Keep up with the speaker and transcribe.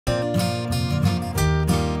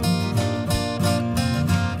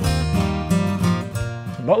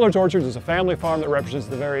Butlers Orchard is a family farm that represents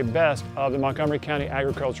the very best of the Montgomery County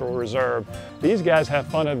Agricultural Reserve. These guys have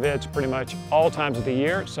fun events pretty much all times of the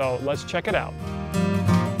year, so let's check it out.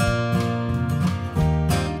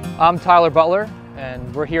 I'm Tyler Butler,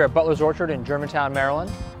 and we're here at Butlers Orchard in Germantown, Maryland.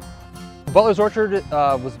 Butlers Orchard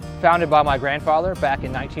was founded by my grandfather back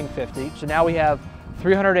in 1950. So now we have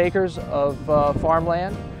 300 acres of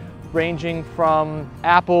farmland, ranging from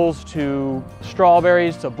apples to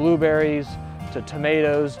strawberries to blueberries to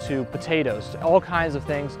tomatoes to potatoes, to all kinds of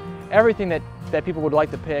things, everything that people would like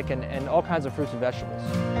to pick, and all kinds of fruits and vegetables.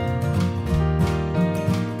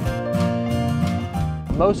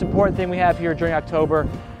 The most important thing we have here during October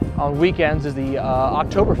on weekends is the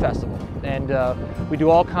October Festival, and we do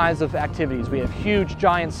all kinds of activities. We have huge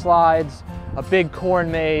giant slides, a big corn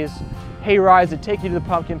maze, hay rides that take you to the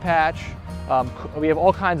pumpkin patch. We have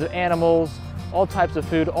all kinds of animals, all types of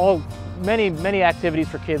food, many activities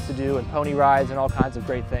for kids to do, and pony rides and all kinds of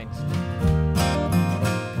great things.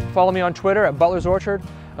 Follow me on Twitter at Butlers Orchard,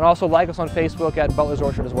 and also like us on Facebook at Butlers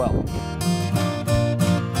Orchard as well.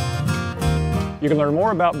 You can learn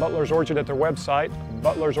more about Butlers Orchard at their website,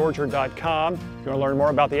 butlersorchard.com. If you want to learn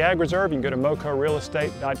more about the Ag Reserve, you can go to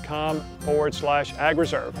MoCoRealEstate.com/Ag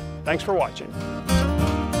Reserve. Thanks for watching.